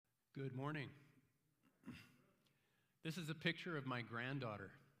Good morning. This is a picture of my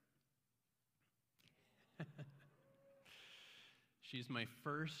granddaughter. She's my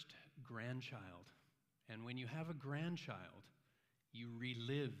first grandchild. And when you have a grandchild, you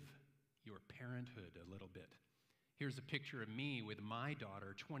relive your parenthood a little bit. Here's a picture of me with my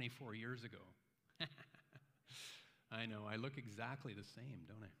daughter 24 years ago. I know, I look exactly the same,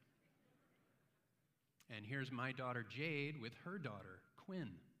 don't I? And here's my daughter Jade with her daughter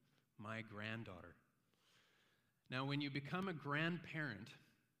Quinn, my granddaughter. Now, when you become a grandparent,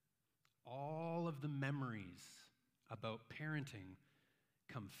 all of the memories about parenting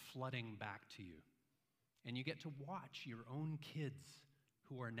come flooding back to you. And you get to watch your own kids,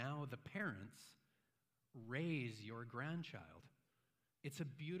 who are now the parents, raise your grandchild. It's a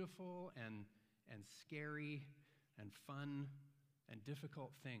beautiful and scary and fun and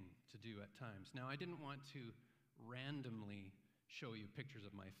difficult thing to do at times. Now, I didn't want to randomly show you pictures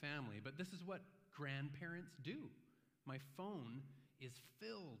of my family, but this is what grandparents do. My phone is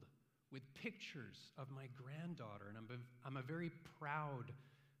filled with pictures of my granddaughter, and I'm a very proud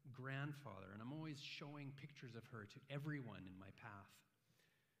grandfather, and I'm always showing pictures of her to everyone in my path.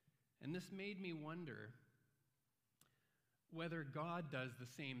 And this made me wonder whether God does the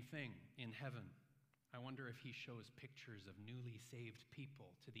same thing in heaven. I wonder if he shows pictures of newly saved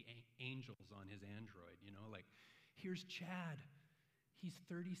people to the angels on his Android, like, here's Chad. He's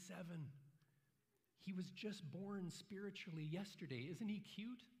 37. He was just born spiritually yesterday. Isn't he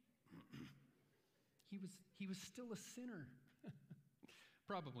cute? He was still a sinner.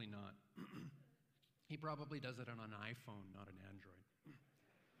 Probably not. He probably does it on an iPhone, not an Android.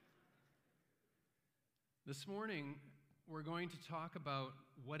 This morning, we're going to talk about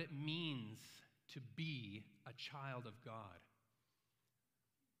what it means to be a child of God,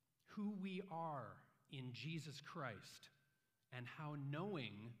 who we are in Jesus Christ, and how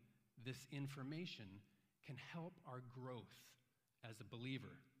knowing this information can help our growth as a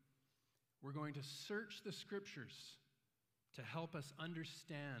believer. We're going to search the scriptures to help us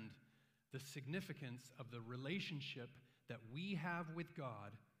understand the significance of the relationship that we have with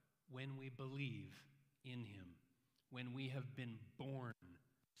God when we believe in him, when we have been born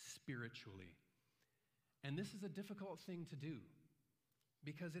spiritually. And this is a difficult thing to do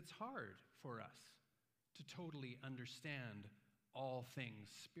because it's hard for us to totally understand all things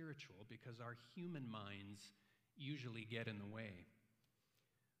spiritual because our human minds usually get in the way.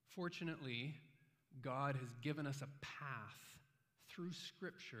 Fortunately, God has given us a path through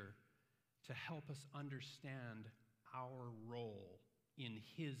Scripture to help us understand our role in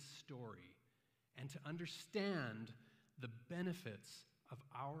his story and to understand the benefits of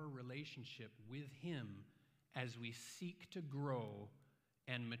our relationship with him as we seek to grow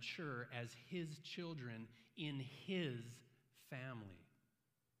and mature as his children in his family.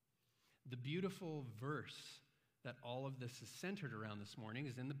 The beautiful verse that all of this is centered around this morning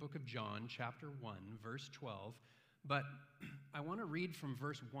is in the book of John, chapter 1, verse 12. But I want to read from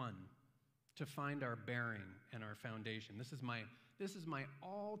verse 1 to find our bearing and our foundation. This is my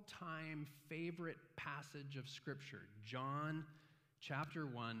all-time favorite passage of Scripture, John chapter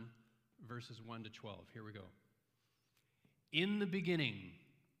 1, verses 1 to 12. Here we go. In the beginning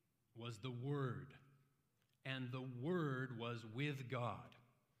was the Word, and the Word was with God,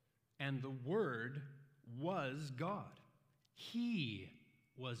 and the Word was God. He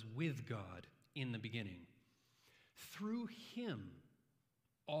was with God in the beginning. Through him,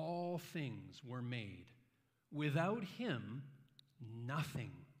 all things were made. Without him,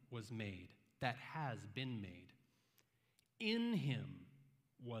 nothing was made that has been made. In him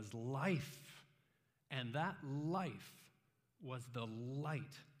was life, and that life was the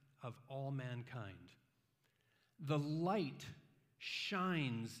light of all mankind. The light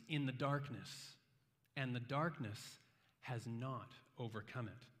shines in the darkness, and the darkness has not overcome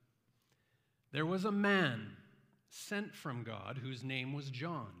it. There was a man sent from God whose name was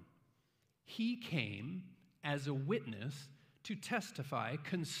John. He came as a witness to testify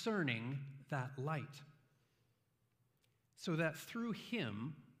concerning that light, so that through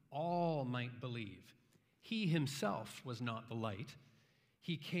him all might believe. He himself was not the light.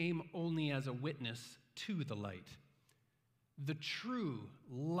 He came only as a witness to the light. The true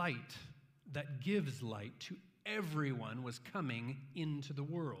light that gives light to everyone was coming into the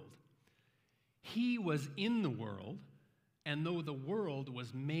world. He was in the world, and though the world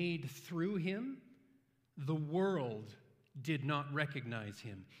was made through him, the world did not recognize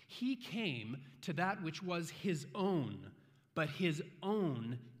him. He came to that which was his own, but his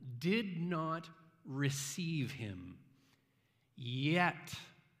own did not receive him. Yet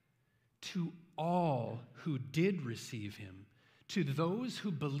to all who did receive him, To those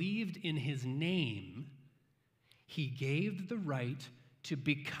who believed in his name, he gave the right to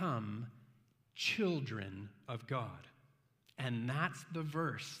become children of God. And that's the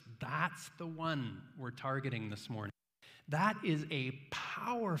verse. That's the one we're targeting this morning. That is a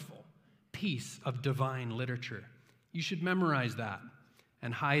powerful piece of divine literature. You should memorize that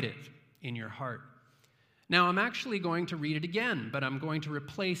and hide it in your heart. Now, I'm actually going to read it again, but I'm going to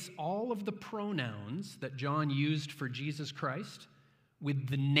replace all of the pronouns that John used for Jesus Christ with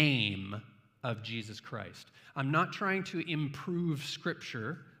the name of Jesus Christ. I'm not trying to improve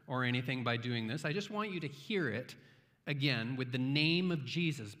Scripture or anything by doing this. I just want you to hear it again with the name of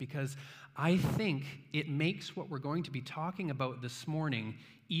Jesus, because I think it makes what we're going to be talking about this morning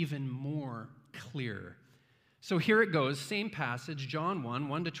even more clear. So here it goes, same passage, John 1,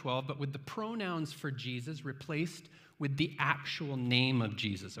 1-12, but with the pronouns for Jesus replaced with the actual name of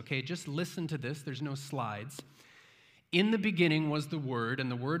Jesus. Okay, just listen to this. There's no slides. In the beginning was the Word,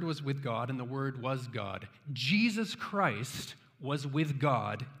 and the Word was with God, and the Word was God. Jesus Christ was with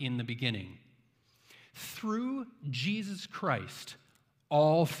God in the beginning. Through Jesus Christ,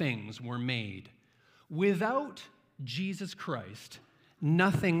 all things were made. Without Jesus Christ,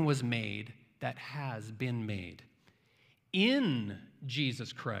 nothing was made that has been made. In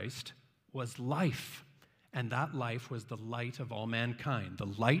Jesus Christ was life, and that life was the light of all mankind. The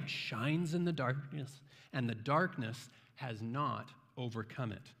light shines in the darkness, and the darkness has not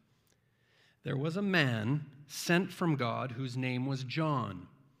overcome it. There was a man sent from God whose name was John.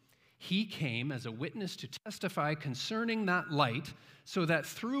 He came as a witness to testify concerning that light, so that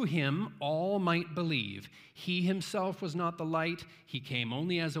through him all might believe. He himself was not the light. He came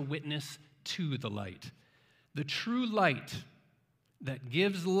only as a witness to the light. The true light that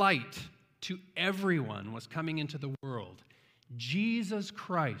gives light to everyone was coming into the world. Jesus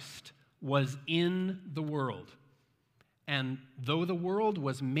Christ was in the world. And though the world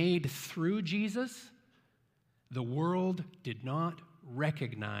was made through Jesus, the world did not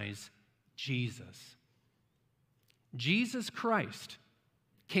recognize Jesus. Jesus Christ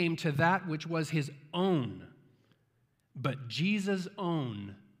came to that which was his own, but Jesus'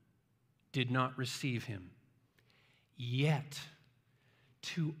 own did not receive him. Yet,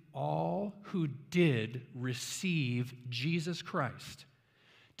 to all who did receive Jesus Christ,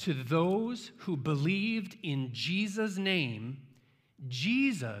 to those who believed in Jesus' name,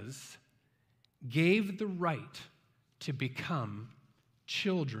 Jesus gave the right to become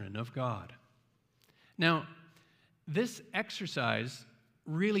children of God. Now, this exercise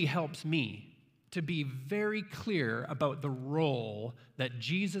really helps me to be very clear about the role that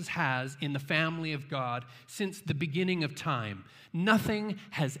Jesus has in the family of God since the beginning of time. Nothing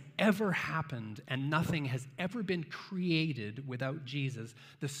has ever happened and nothing has ever been created without Jesus,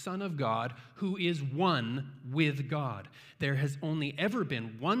 the Son of God, who is one with God. There has only ever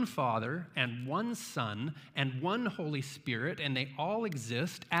been one Father and one Son and one Holy Spirit, and they all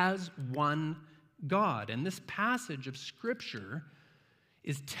exist as one God. And this passage of Scripture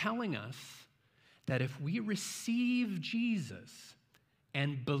is telling us that if we receive Jesus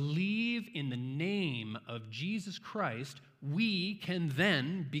and believe in the name of Jesus Christ, we can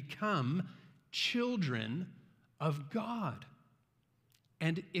then become children of God.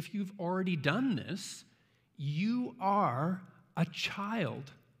 And if you've already done this, you are a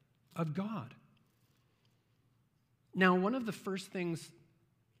child of God. Now, one of the first things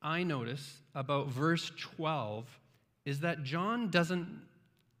I notice about verse 12 is that John doesn't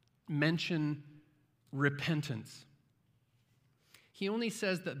mention repentance. He only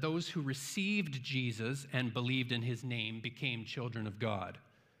says that those who received Jesus and believed in his name became children of God.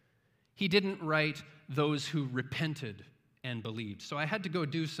 He didn't write those who repented and believed. So I had to go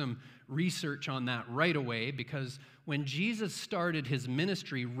do some research on that right away, because when Jesus started his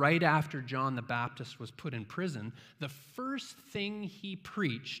ministry right after John the Baptist was put in prison, the first thing he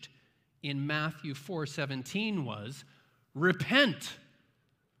preached in Matthew 4:17 was, "Repent,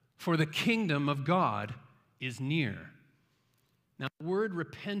 for the kingdom of God is near." Now, the word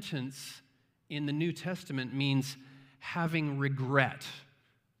repentance in the New Testament means having regret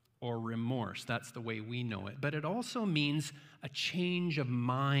or remorse. That's the way we know it. But it also means a change of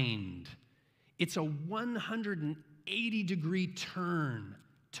mind. It's a 180-degree turn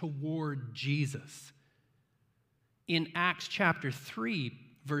toward Jesus. In Acts chapter 3,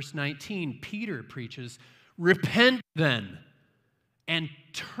 verse 19, Peter preaches, "Repent then, and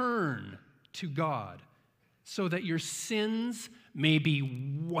turn to God, so that your sins may be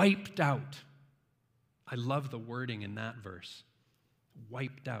wiped out." I love the wording in that verse.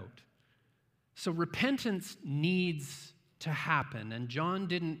 Wiped out. So repentance needs to happen, and John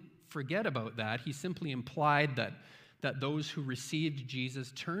didn't forget about that. He simply implied that that those who received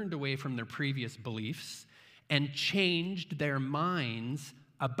Jesus turned away from their previous beliefs and changed their minds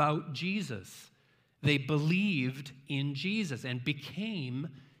about Jesus. They believed in Jesus and became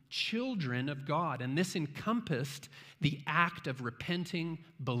children of God. And this encompassed the act of repenting,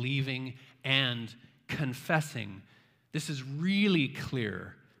 believing, and confessing. This is really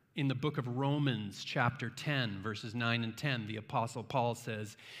clear in the book of Romans, chapter 10, verses 9 and 10. The Apostle Paul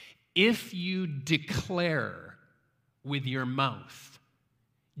says, "If you declare with your mouth,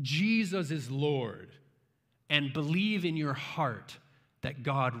 'Jesus is Lord,' and believe in your heart that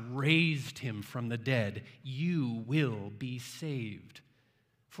God raised him from the dead, you will be saved.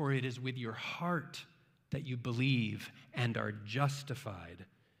 For it is with your heart that you believe and are justified,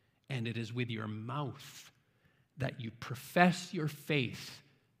 and it is with your mouth that you profess your faith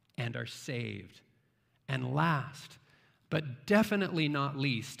and are saved." And last, but definitely not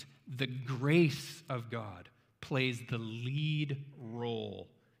least, the grace of God plays the lead role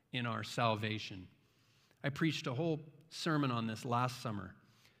in our salvation. I preached a whole sermon on this last summer.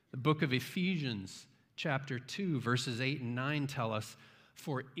 The book of Ephesians, chapter 2, verses 8 and 9 tell us,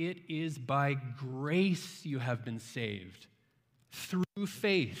 "For it is by grace you have been saved, through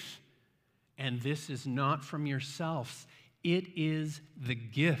faith, and this is not from yourselves. It is the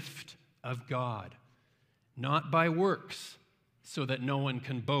gift of God, not by works, so that no one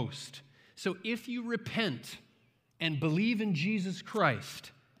can boast." So if you repent and believe in Jesus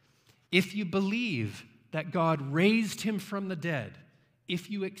Christ, if you believe that God raised him from the dead, if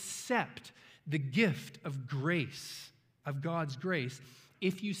you accept the gift of grace, of God's grace,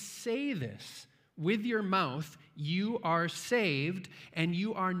 if you say this with your mouth, you are saved, and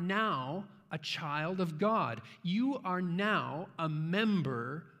you are now a child of God. You are now a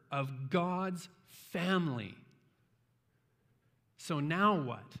member of God's family. So now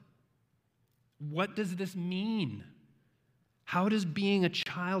what? What does this mean? How does being a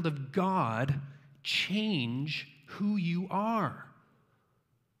child of God change who you are?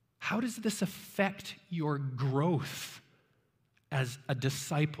 How does this affect your growth as a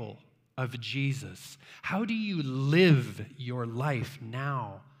disciple of Jesus? How do you live your life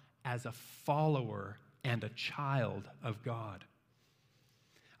now as a follower and a child of God?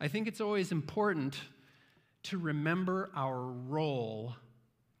 I think it's always important to remember our role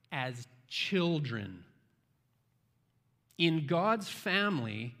as children. In God's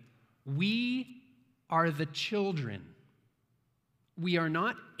family, we are the children. We are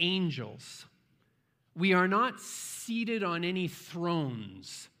not angels. We are not seated on any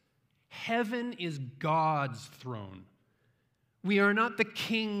thrones. Heaven is God's throne. We are not the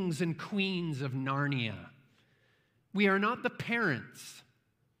kings and queens of Narnia. We are not the parents.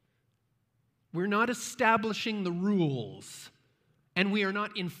 We're not establishing the rules, and we are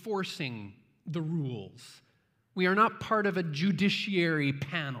not enforcing the rules. We are not part of a judiciary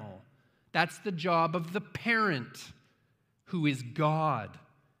panel. That's the job of the parent, who is God.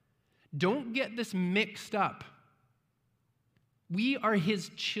 Don't get this mixed up. We are his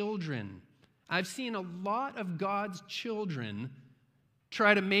children. I've seen a lot of God's children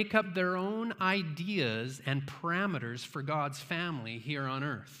try to make up their own ideas and parameters for God's family here on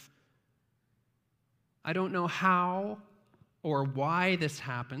earth. I don't know how or why this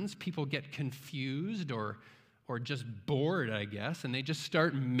happens. People get confused or just bored, I guess, and they just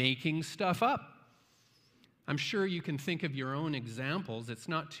start making stuff up. I'm sure you can think of your own examples. It's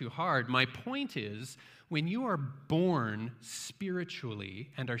not too hard. My point is, when you are born spiritually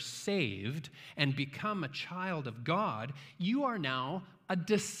and are saved and become a child of God, you are now a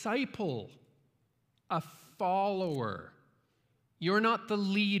disciple, a follower. You're not the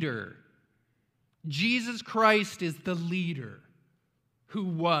leader. Jesus Christ is the leader, who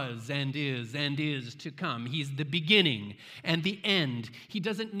was and is to come. He's the beginning and the end. He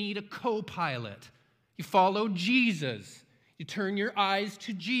doesn't need a co-pilot. You follow Jesus. You turn your eyes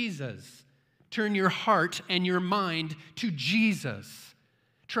to Jesus. Turn your heart and your mind to Jesus.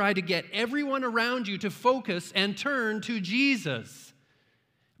 Try to get everyone around you to focus and turn to Jesus.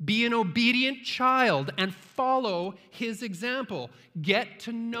 Be an obedient child and follow his example. Get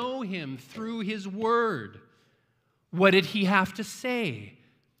to know him through his word. What did he have to say?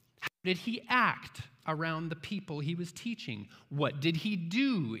 How did he act around the people he was teaching? What did he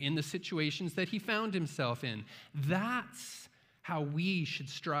do in the situations that he found himself in? That's how we should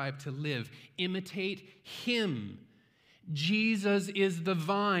strive to live. Imitate him. Jesus is the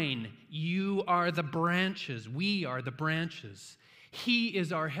vine. You are the branches. We are the branches. He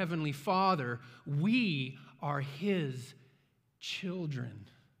is our heavenly Father. We are his children.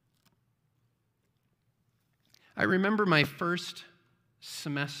 I remember my first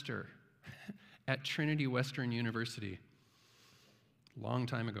semester at Trinity Western University, a long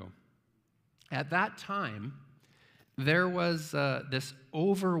time ago. At that time, there was this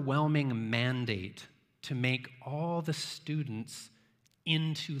overwhelming mandate to make all the students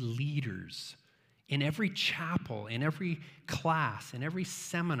into leaders. In every chapel, in every class, in every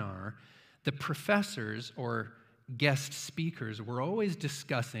seminar, the professors or guest speakers were always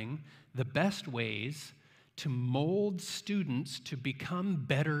discussing the best ways to mold students to become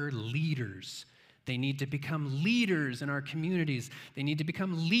better leaders. They need to become leaders in our communities. They need to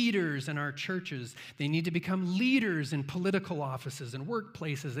become leaders in our churches. They need to become leaders in political offices and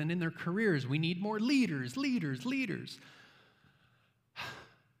workplaces and in their careers. We need more leaders, leaders, leaders.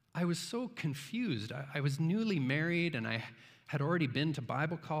 I was so confused. I was newly married and I had already been to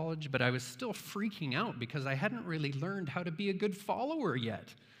Bible college, but I was still freaking out because I hadn't really learned how to be a good follower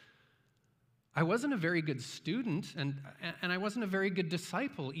yet. I wasn't a very good student, and I wasn't a very good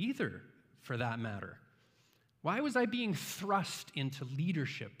disciple either, for that matter. Why was I being thrust into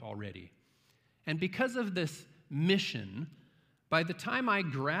leadership already? And because of this mission, by the time I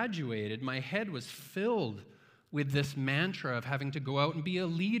graduated, my head was filled with this mantra of having to go out and be a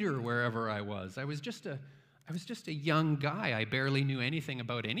leader wherever I was. I was just a young guy. I barely knew anything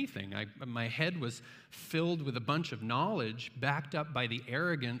about anything. My head was filled with a bunch of knowledge backed up by the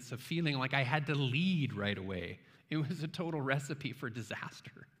arrogance of feeling like I had to lead right away. It was a total recipe for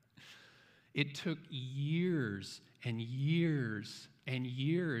disaster. It took years and years and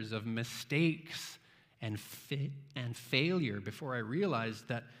years of mistakes and failure before I realized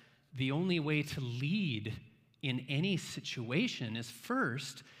that the only way to lead in any situation is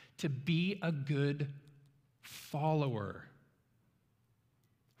first to be a good follower.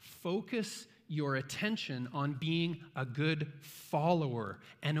 Focus your attention on being a good follower,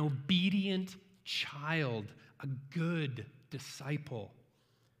 an obedient child, a good disciple.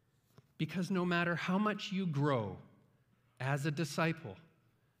 Because no matter how much you grow as a disciple,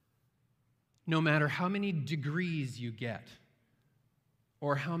 no matter how many degrees you get,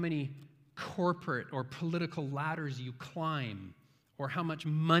 or how many corporate or political ladders you climb, or how much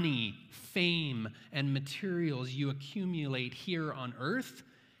money, fame, and materials you accumulate here on earth,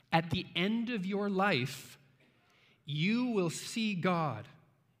 at the end of your life, you will see God,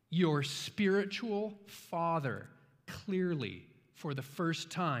 your spiritual Father, clearly for the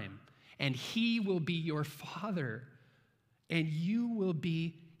first time. And He will be your Father, and you will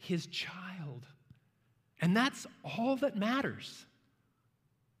be His child. And that's all that matters.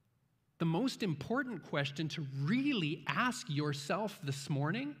 The most important question to really ask yourself this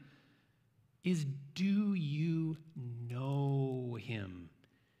morning is, do you know Him?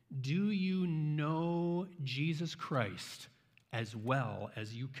 Do you know Jesus Christ as well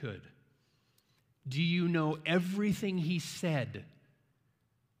as you could? Do you know everything He said?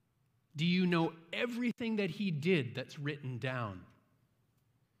 Do you know everything that He did that's written down?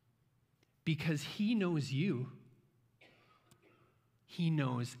 Because He knows you. He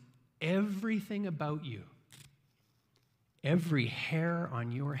knows everything about you. Every hair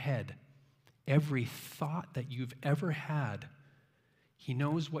on your head, every thought that you've ever had. He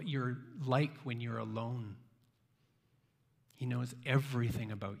knows what you're like when you're alone. He knows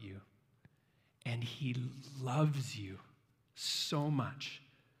everything about you. And He loves you so much.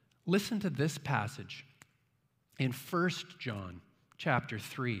 Listen to this passage in 1 John chapter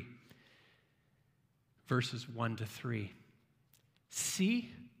 3, verses 1 to 3. See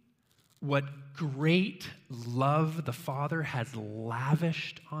what great love the Father has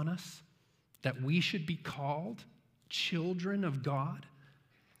lavished on us, that we should be called children of God.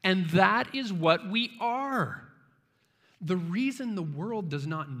 And that is what we are. The reason the world does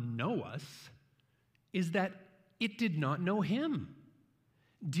not know us is that it did not know Him.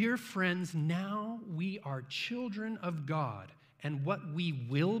 Dear friends, now we are children of God, and what we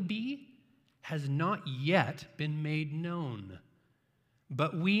will be has not yet been made known.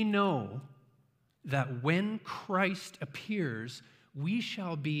 But we know that when Christ appears, we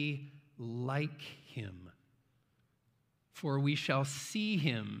shall be like Him. For we shall see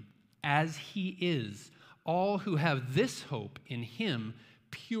Him as He is. All who have this hope in Him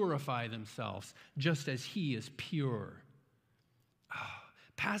purify themselves, just as He is pure.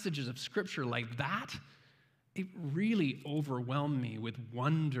 Passages of Scripture like that, it really overwhelmed me with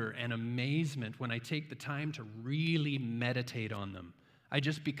wonder and amazement when I take the time to really meditate on them. I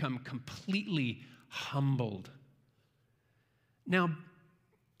just become completely humbled. Now,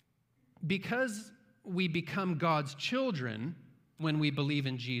 because we become God's children when we believe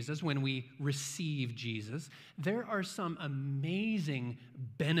in Jesus, when we receive Jesus, there are some amazing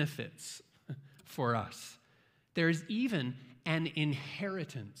benefits for us. There's even an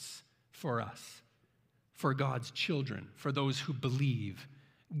inheritance for us, for God's children, for those who believe.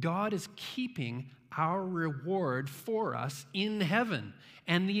 God is keeping our reward for us in heaven.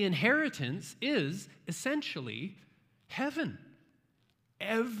 And the inheritance is essentially heaven,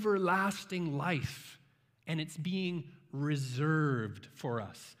 everlasting life. And it's being reserved for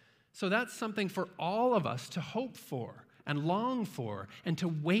us. So that's something for all of us to hope for and long for and to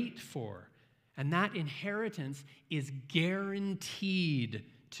wait for. And that inheritance is guaranteed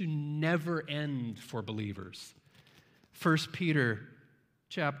to never end for believers. 1 Peter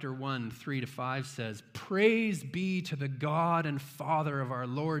chapter 1, 3-5 says, "Praise be to the God and Father of our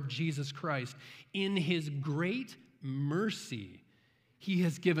Lord Jesus Christ. In his great mercy, he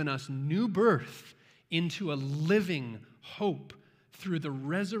has given us new birth into a living hope through the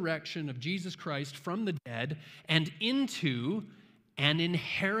resurrection of Jesus Christ from the dead and into an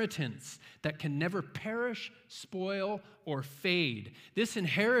inheritance that can never perish, spoil, or fade." This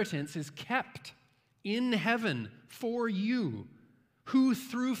inheritance is kept in heaven for you, who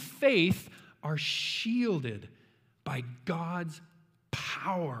through faith are shielded by God's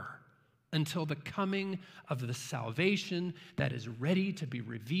power until the coming of the salvation that is ready to be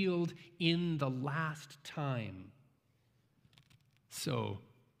revealed in the last time. So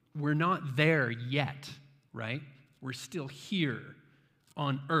we're not there yet, right? We're still here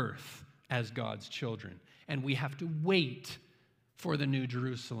on earth as God's children. And we have to wait for the new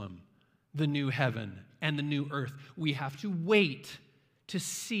Jerusalem, the new heaven, and the new earth. We have to wait to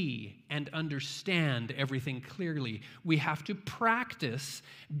see and understand everything clearly. We have to practice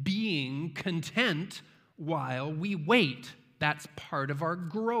being content while we wait. That's part of our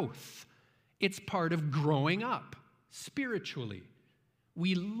growth. It's part of growing up spiritually.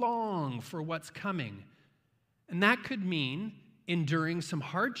 We long for what's coming. And that could mean enduring some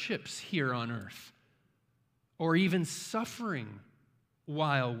hardships here on earth, or even suffering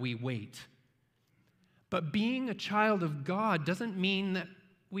while we wait. But being a child of God doesn't mean that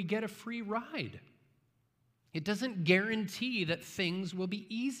we get a free ride. It doesn't guarantee that things will be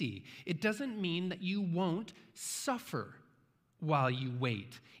easy. It doesn't mean that you won't suffer while you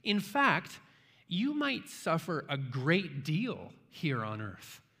wait. In fact, you might suffer a great deal here on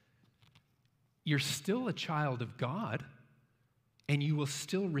earth. You're still a child of God, and you will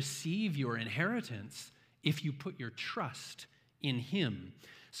still receive your inheritance if you put your trust in him.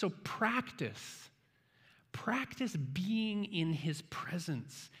 So practice being in his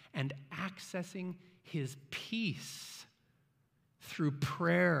presence and accessing his peace through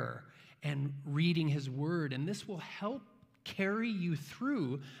prayer and reading his word. And this will help carry you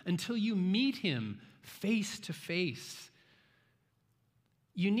through until you meet him face to face.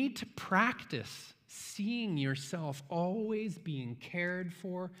 You need to practice seeing yourself always being cared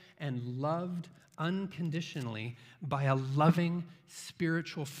for and loved unconditionally by a loving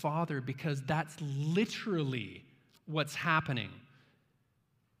spiritual father, because that's literally what's happening.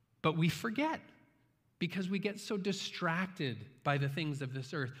 But we forget because we get so distracted by the things of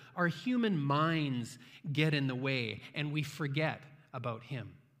this earth. Our human minds get in the way and we forget about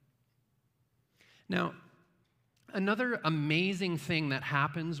him. Now, another amazing thing that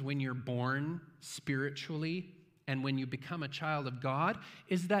happens when you're born spiritually and when you become a child of God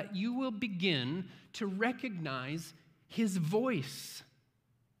is that you will begin to recognize his voice.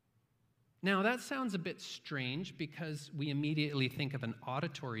 Now, that sounds a bit strange because we immediately think of an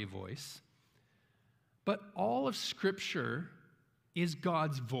auditory voice, but all of Scripture is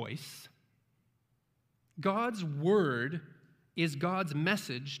God's voice. God's word is God's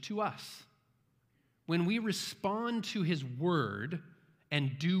message to us. When we respond to his word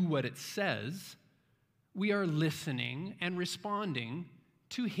and do what it says, we are listening and responding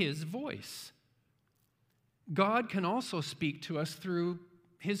to his voice. God can also speak to us through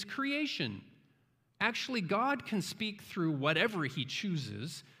his creation. Actually, God can speak through whatever he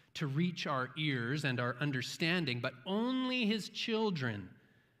chooses to reach our ears and our understanding, but only his children,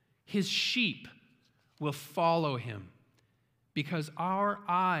 his sheep, will follow him because our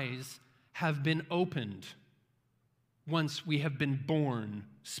eyes have been opened once we have been born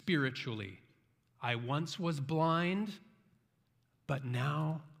spiritually. I once was blind, but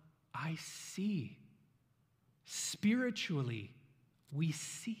now I see. Spiritually, we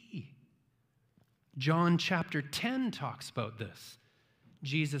see. John chapter 10 talks about this.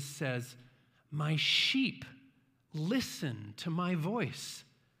 Jesus says, "My sheep listen to my voice.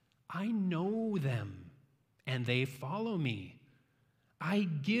 I know them, and they follow me. I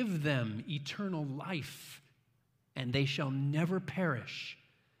give them eternal life, and they shall never perish.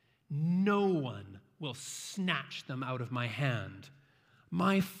 No one will snatch them out of my hand.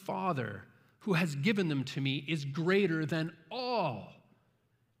 My Father, who has given them to me, is greater than all,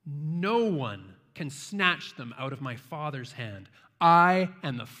 No one can snatch them out of my Father's hand. I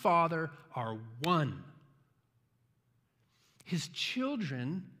and the Father are one. His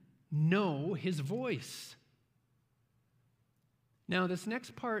children know his voice. Now, this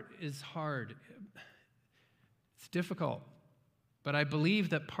next part is hard. It's difficult. But I believe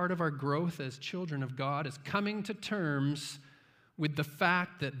that part of our growth as children of God is coming to terms with the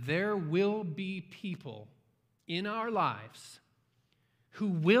fact that there will be people in our lives who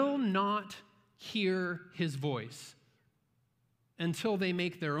will not hear his voice until they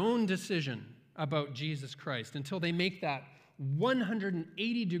make their own decision about Jesus Christ, until they make that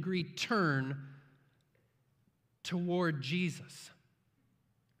 180-degree turn toward Jesus.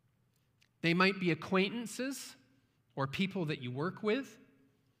 They might be acquaintances or people that you work with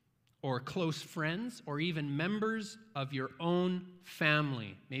or close friends or even members of your own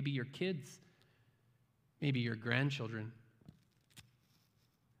family, maybe your kids, maybe your grandchildren.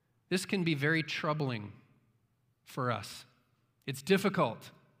 This can be very troubling for us. It's difficult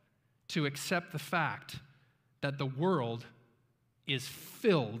to accept the fact that the world is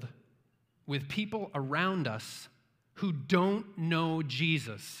filled with people around us who don't know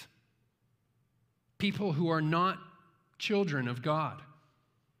Jesus. People who are not children of God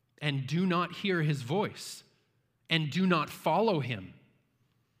and do not hear his voice and do not follow him.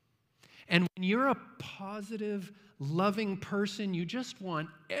 And when you're a positive, loving person, you just want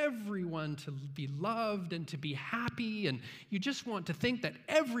everyone to be loved and to be happy, and you just want to think that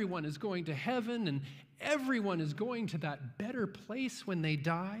everyone is going to heaven and everyone is going to that better place when they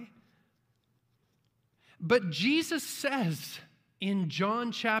die. But Jesus says in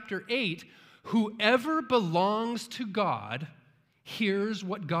John chapter 8, whoever belongs to God hears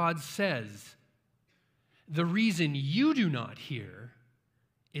what God says. The reason you do not hear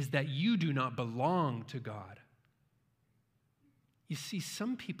is that you do not belong to God. You see,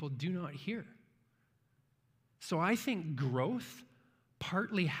 some people do not hear. So I think growth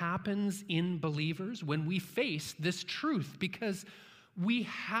partly happens in believers when we face this truth, because we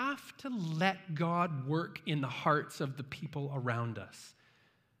have to let God work in the hearts of the people around us.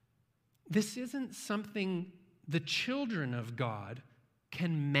 This isn't something the children of God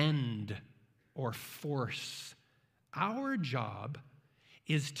can mend or force. Our job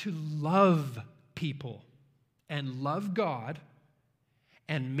is to love people and love God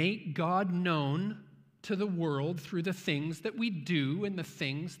and make God known to the world through the things that we do and the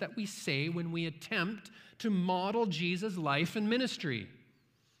things that we say when we attempt to model Jesus' life and ministry.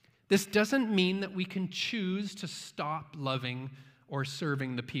 This doesn't mean that we can choose to stop loving or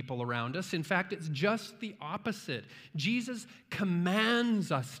serving the people around us. In fact, it's just the opposite. Jesus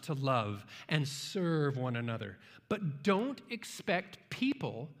commands us to love and serve one another, but don't expect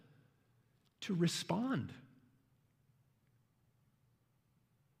people to respond.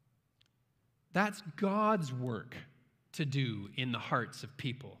 That's God's work to do in the hearts of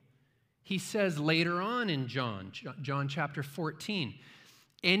people. He says later on in John chapter 14,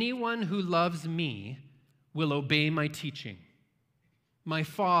 anyone who loves me will obey my teaching. My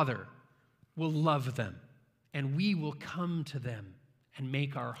Father will love them, and we will come to them and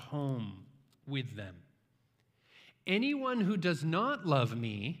make our home with them. Anyone who does not love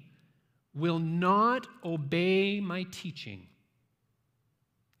me will not obey my teaching.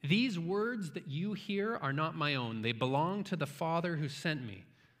 These words that you hear are not my own. They belong to the Father who sent me.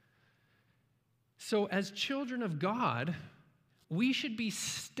 So as children of God, we should be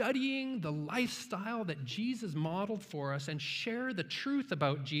studying the lifestyle that Jesus modeled for us and share the truth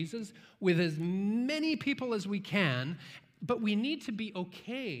about Jesus with as many people as we can. But we need to be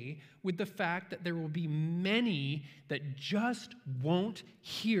okay with the fact that there will be many that just won't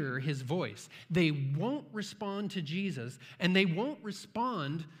hear his voice. They won't respond to Jesus, and they won't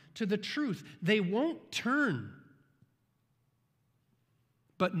respond to the truth. They won't turn.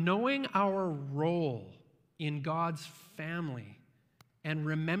 But knowing our role in God's family and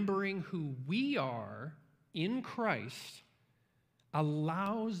remembering who we are in Christ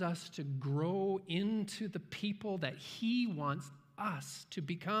allows us to grow into the people that he wants us to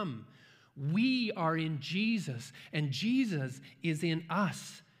become. We are in Jesus, and Jesus is in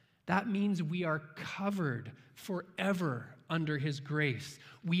us. That means we are covered forever under his grace.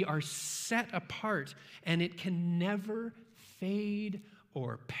 We are set apart, and it can never fade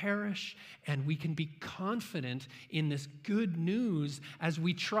or perish, and we can be confident in this good news as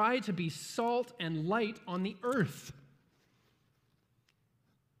we try to be salt and light on the earth.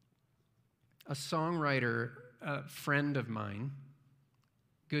 A songwriter, a friend of mine,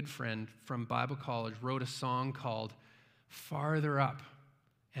 good friend from Bible college, wrote a song called Farther Up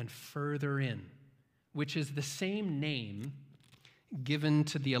and Further In, which is the same name given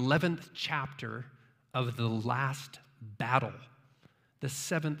to the 11th chapter of the last battle, the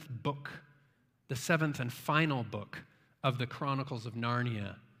 7th book, the 7th and final book of the Chronicles of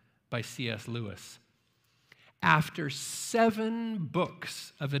Narnia by C.S. Lewis. After 7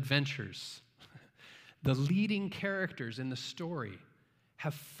 books of adventures, the leading characters in the story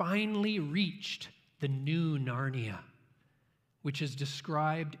have finally reached the new Narnia, which is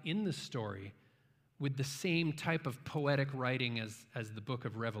described in the story with the same type of poetic writing as the book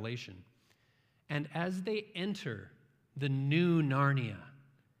of Revelation. And as they enter the new Narnia,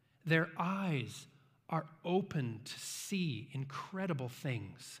 their eyes are open to see incredible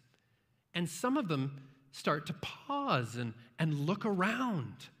things. And some of them start to pause and look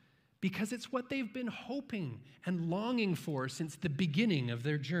around because it's what they've been hoping and longing for since the beginning of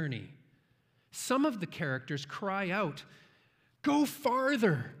their journey. Some of the characters cry out, "Go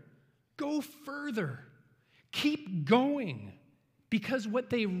farther, go further, keep going," because what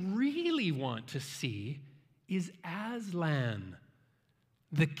they really want to see is Aslan,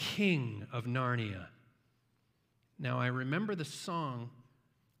 the king of Narnia. Now, I remember the song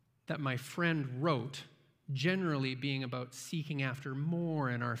that my friend wrote, generally being about seeking after more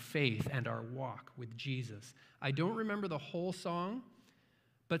in our faith and our walk with Jesus. I don't remember the whole song,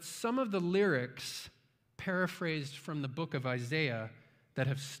 but some of the lyrics, paraphrased from the book of Isaiah, that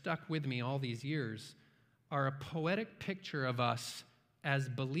have stuck with me all these years, are a poetic picture of us as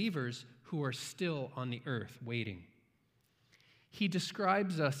believers who are still on the earth waiting. He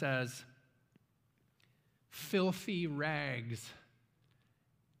describes us as filthy rags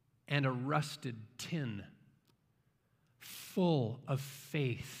and a rusted tin, full of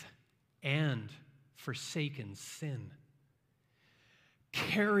faith and forsaken sin.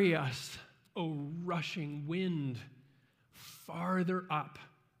 Carry us, O rushing wind, farther up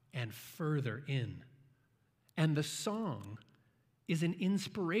and further in. And the song is an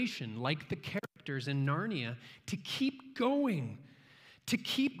inspiration, like the characters in Narnia, to keep going, to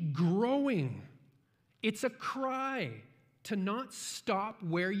keep growing. It's a cry to not stop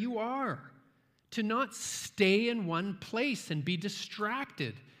where you are, to not stay in one place and be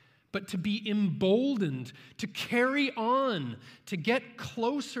distracted, but to be emboldened, to carry on, to get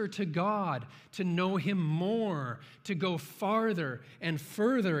closer to God, to know Him more, to go farther and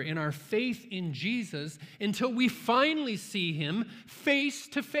further in our faith in Jesus until we finally see Him face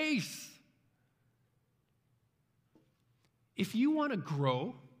to face. If you want to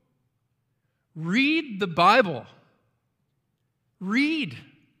grow, read the Bible. Read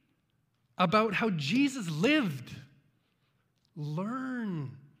about how Jesus lived.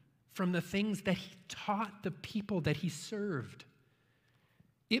 Learn from the things that He taught the people that He served.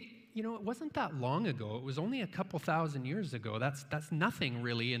 It wasn't that long ago. It was only a couple thousand years ago. That's nothing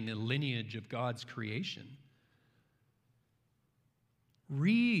really in the lineage of God's creation.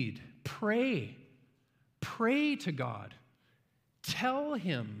 Read, pray to God. Tell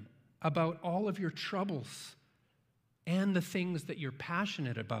Him about all of your troubles and the things that you're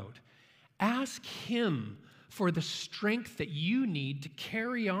passionate about. Ask Him for the strength that you need to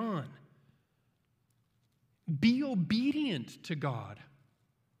carry on. Be obedient to God.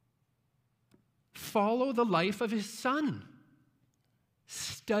 Follow the life of His Son.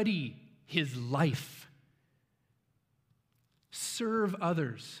 Study His life. Serve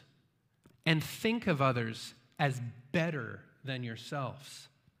others and think of others as better than yourselves.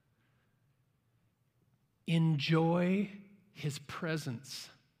 Enjoy His presence.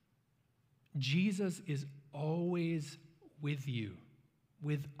 Jesus is always with you,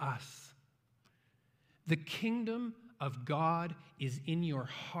 with us. The kingdom of God is in your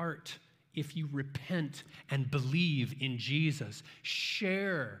heart if you repent and believe in Jesus.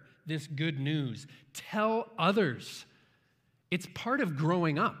 Share this good news. Tell others. It's part of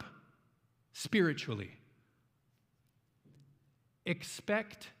growing up spiritually.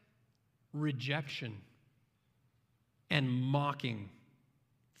 Expect rejection and mocking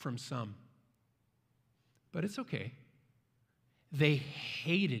from some. But it's okay. They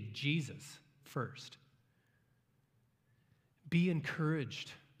hated Jesus first. Be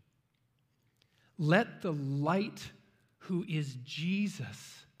encouraged. Let the light who is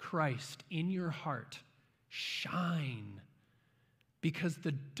Jesus Christ in your heart shine, because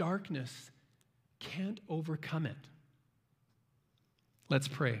the darkness can't overcome it. Let's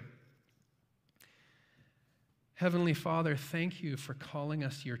pray. Heavenly Father, thank you for calling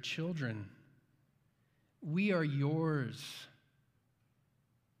us your children. We are yours.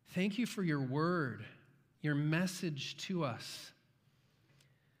 Thank you for your word, your message to us.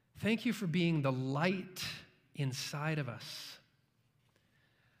 Thank you for being the light inside of us.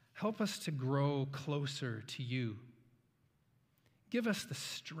 Help us to grow closer to you. Give us the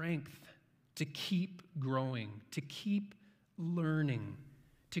strength to keep growing, to keep learning,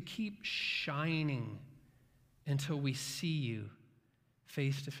 to keep shining until we see you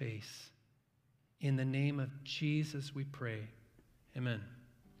face to face. In the name of Jesus we pray. Amen.